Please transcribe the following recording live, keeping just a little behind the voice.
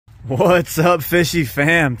What's up, fishy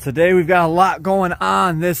fam? Today we've got a lot going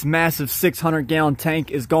on. This massive 600-gallon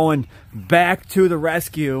tank is going back to the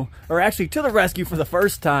rescue, or actually to the rescue for the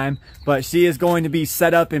first time, but she is going to be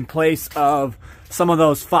set up in place of some of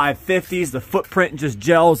those 550s. The footprint just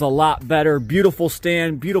gels a lot better. Beautiful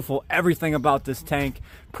stand, beautiful everything about this tank.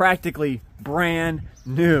 Practically brand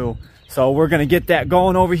new. So we're gonna get that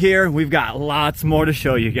going over here. We've got lots more to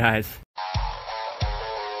show you guys.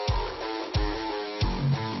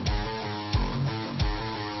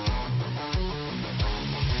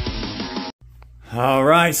 All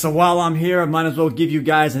right, so while I'm here, I might as well give you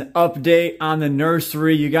guys an update on the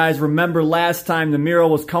nursery. You guys remember last time the mural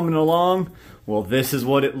was coming along? Well, this is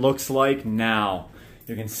what it looks like now.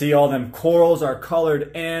 You can see all them corals are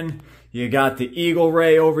colored in. You got the eagle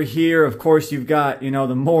ray over here. Of course, you've got, you know,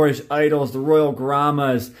 the Moorish idols, the royal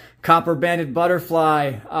grammas, copper banded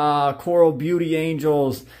butterfly, coral beauty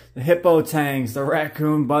angels, the hippo tangs, the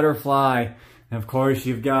raccoon butterfly. And of course,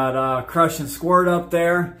 you've got Crush and Squirt up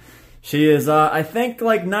there. She is, I think,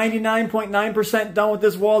 like 99.9% done with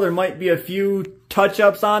this wall. There might be a few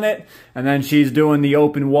touch-ups on it. And then she's doing the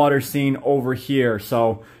open water scene over here.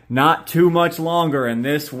 So, not too much longer, and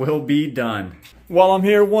this will be done. While I'm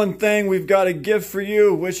here, one thing, we've got a gift for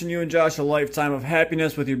you. Wishing you and Josh a lifetime of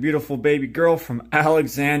happiness with your beautiful baby girl from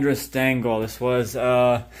Alexandra Stengel. This was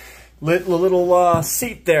a little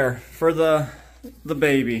seat there for the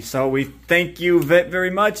baby. So we thank you very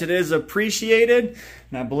much. It is appreciated.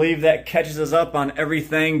 And I believe that catches us up on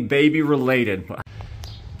everything baby related.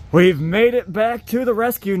 We've made it back to the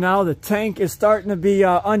rescue now. The tank is starting to be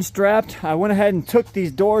unstrapped. I went ahead and took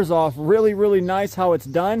these doors off. Really nice how it's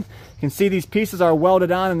done. You can see these pieces are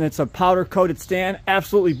welded on and it's a powder coated stand.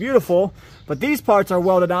 Absolutely beautiful. But these parts are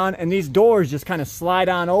welded on and these doors just kind of slide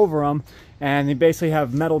on over them. And they basically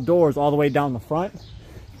have metal doors all the way down the front.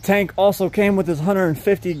 Tank also came with this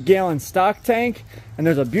 150-gallon stock tank, and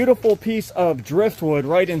there's a beautiful piece of driftwood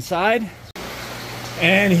right inside.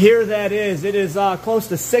 And here that is. It is close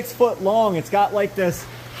to 6 foot long. It's got like this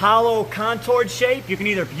hollow contoured shape. You can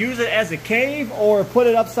either use it as a cave or put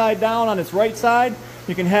it upside down on its right side.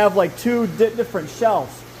 You can have like two different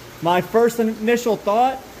shelves. My first initial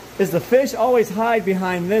thought is the fish always hide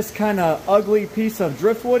behind this kind of ugly piece of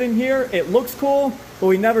driftwood in here. It looks cool, but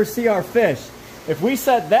we never see our fish. If we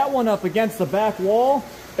set that one up against the back wall,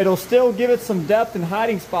 it'll still give it some depth and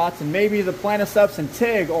hiding spots, and maybe the planiceps and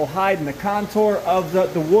tig will hide in the contour of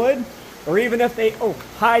the wood, or even if they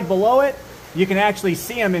hide below it, you can actually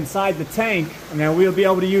see them inside the tank, and then we'll be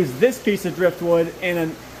able to use this piece of driftwood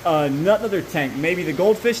in another tank, maybe the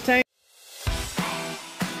goldfish tank.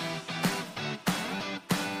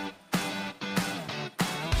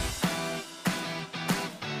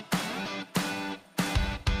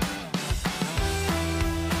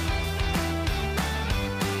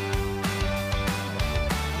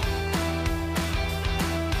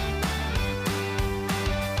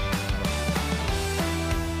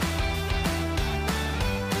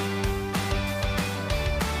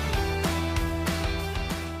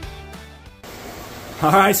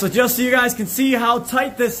 All right, so just so you guys can see how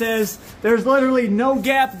tight this is, there's literally no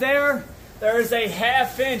gap there. There's a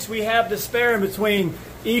 ½ inch we have to spare in between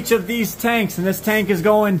each of these tanks, and this tank is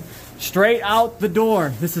going straight out the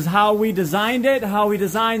door. This is how we designed it, how we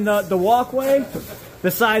designed the walkway.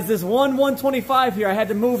 Besides this 125 here, I had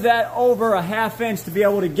to move that over a ½ inch to be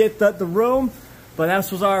able to get the room, but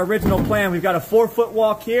that was our original plan. We've got a 4-foot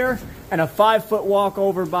walk here and a 5-foot walk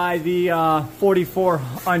over by the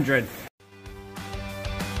 4400.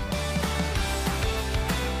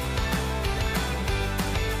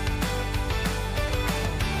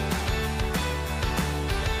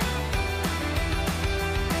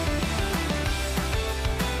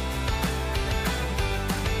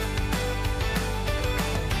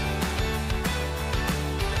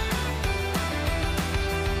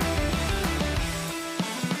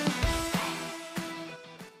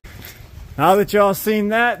 Now that y'all seen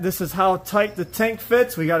that, this is how tight the tank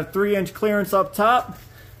fits. We got a 3-inch clearance up top,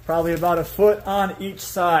 probably about a foot on each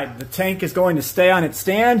side. The tank is going to stay on its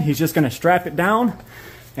stand. He's just going to strap it down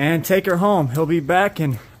and take her home. He'll be back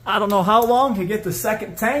in I don't know how long to get the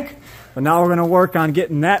second tank, but now we're going to work on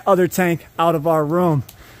getting that other tank out of our room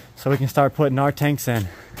so we can start putting our tanks in.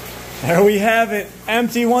 There we have it,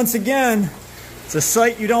 empty once again. It's a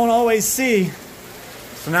sight you don't always see.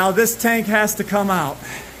 So now this tank has to come out.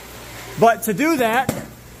 But to do that,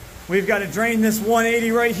 we've got to drain this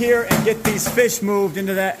 180 right here and get these fish moved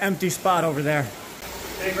into that empty spot over there.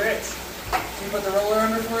 Big Rich, can you put the roller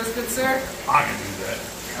under for us, good sir? I can do that.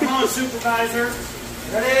 Come on, supervisor.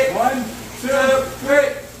 Ready? 1, 2, 3.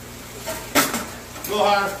 A little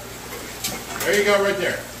higher. There you go, right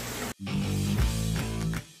there.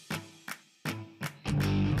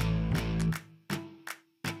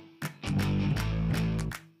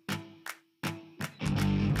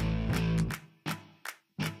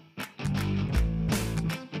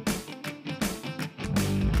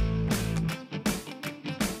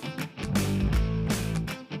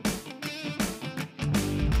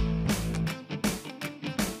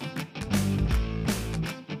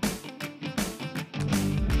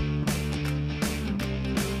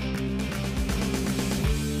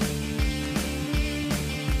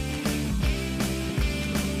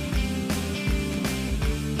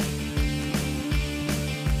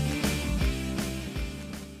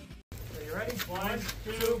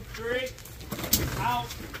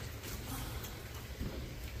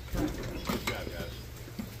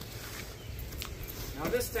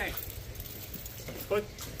 tank.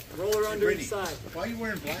 Roll her under each side. Why are you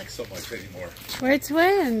wearing black so much anymore? We're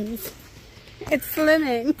twins. It's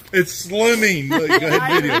slimming. It's slimming. Go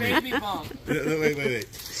ahead, video me. Baby bump. Wait.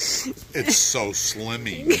 It's so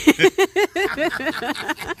slimming.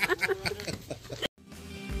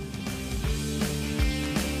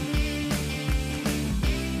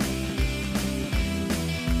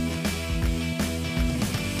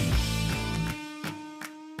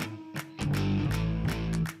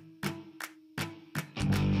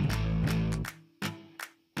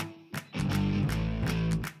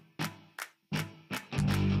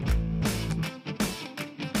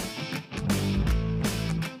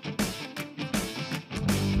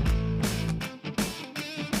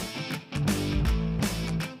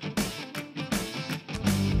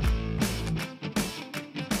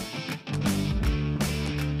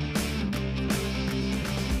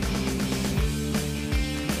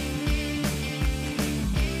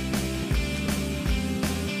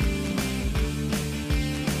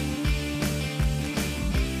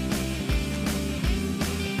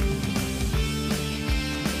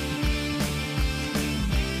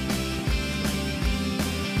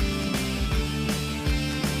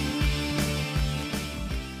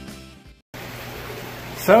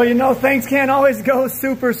 So, you know, things can't always go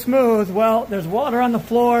super smooth. Well, there's water on the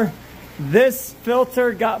floor. This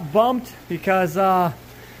filter got bumped because there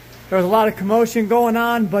was a lot of commotion going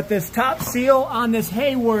on, but this top seal on this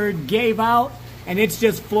Hayward gave out and it's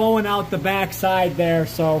just flowing out the back side there.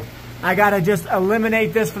 So I gotta just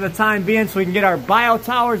eliminate this for the time being so we can get our bio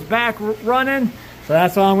towers back running. So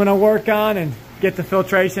that's what I'm gonna work on and get the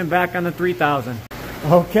filtration back on the 3000.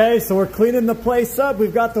 Okay, so we're cleaning the place up.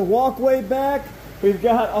 We've got the walkway back. We've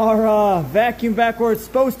got our vacuum back where it's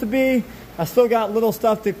supposed to be. I still got little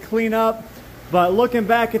stuff to clean up, but looking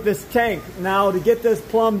back at this tank, now to get this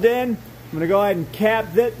plumbed in, I'm gonna go ahead and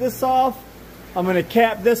cap this off. I'm gonna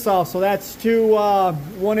cap this off, so that's two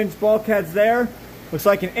 1-inch bulkheads there. Looks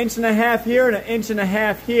like 1.5 inches here and 1.5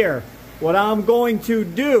 inches here. What I'm going to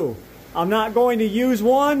do, I'm not going to use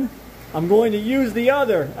one, I'm going to use the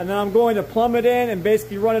other, and then I'm going to plumb it in and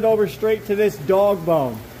basically run it over straight to this dog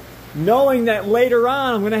bone. Knowing that later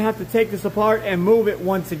on I'm going to have to take this apart and move it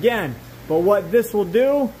once again. But what this will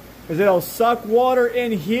do is it'll suck water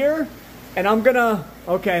in here, and I'm going to,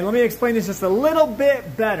 okay, let me explain this just a little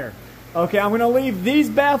bit better. Okay, I'm going to leave these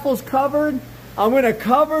baffles covered. I'm going to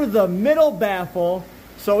cover the middle baffle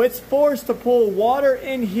so it's forced to pull water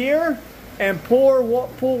in here and pull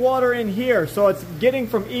water in here. So it's getting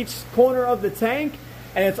from each corner of the tank,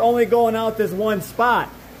 and it's only going out this one spot.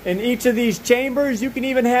 In each of these chambers, you can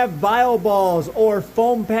even have bio balls or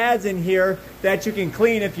foam pads in here that you can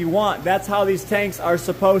clean if you want. That's how these tanks are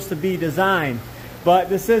supposed to be designed. But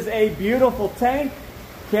this is a beautiful tank.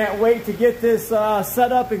 Can't wait to get this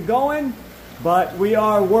set up and going. But we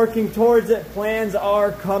are working towards it. Plans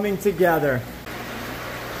are coming together.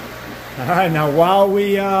 All right, now while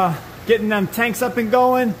we getting them tanks up and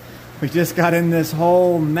going, we just got in this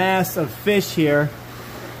whole mass of fish here.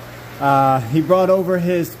 He brought over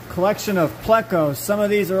his collection of plecos. Some of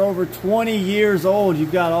these are over 20 years old.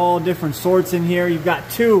 You've got all different sorts in here. You've got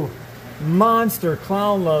two monster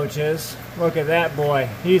clown loaches. Look at that boy.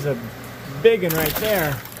 He's a big one right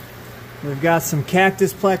there. We've got some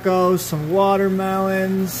cactus plecos, some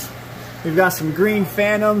watermelons. We've got some green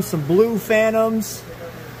phantoms, some blue phantoms.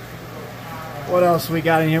 What else we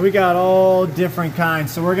got in here? We got all different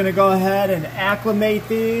kinds. So we're going to go ahead and acclimate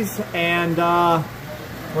these, and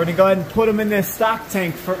we're going to go ahead and put them in this stock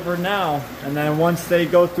tank for now. And then once they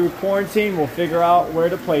go through quarantine, we'll figure out where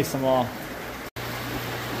to place them all.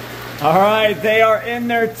 All right, they are in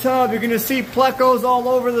their tub. You're going to see plecos all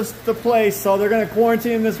over the place. So they're going to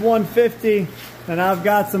quarantine this 150. And I've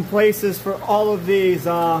got some places for all of these.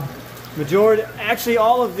 Actually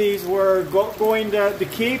all of these we're going to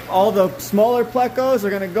keep. All the smaller plecos are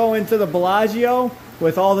going to go into the Bellagio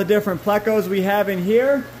with all the different plecos we have in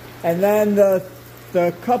here. And then the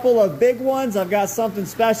couple of big ones, I've got something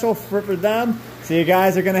special for them. So you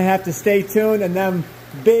guys are going to have to stay tuned. And them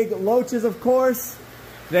big loaches, of course,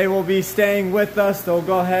 they will be staying with us. They'll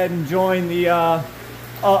go ahead and join the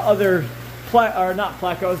other clown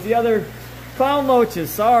loaches.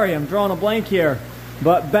 Sorry, I'm drawing a blank here.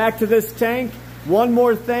 But back to this tank. One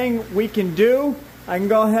more thing we can do. I can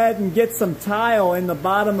go ahead and get some tile in the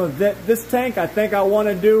bottom of this tank. I think I want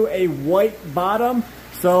to do a white bottom,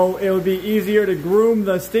 so it would be easier to groom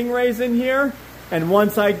the stingrays in here. And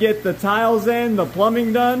once I get the tiles in, the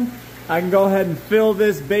plumbing done, I can go ahead and fill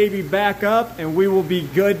this baby back up and we will be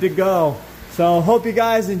good to go. So hope you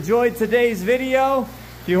guys enjoyed today's video.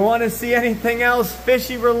 If you want to see anything else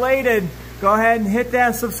fishy related, go ahead and hit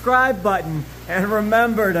that subscribe button. And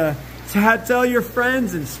remember to tell your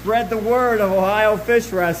friends and spread the word of Ohio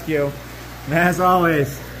Fish Rescue. And as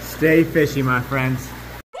always, stay fishy, my friends.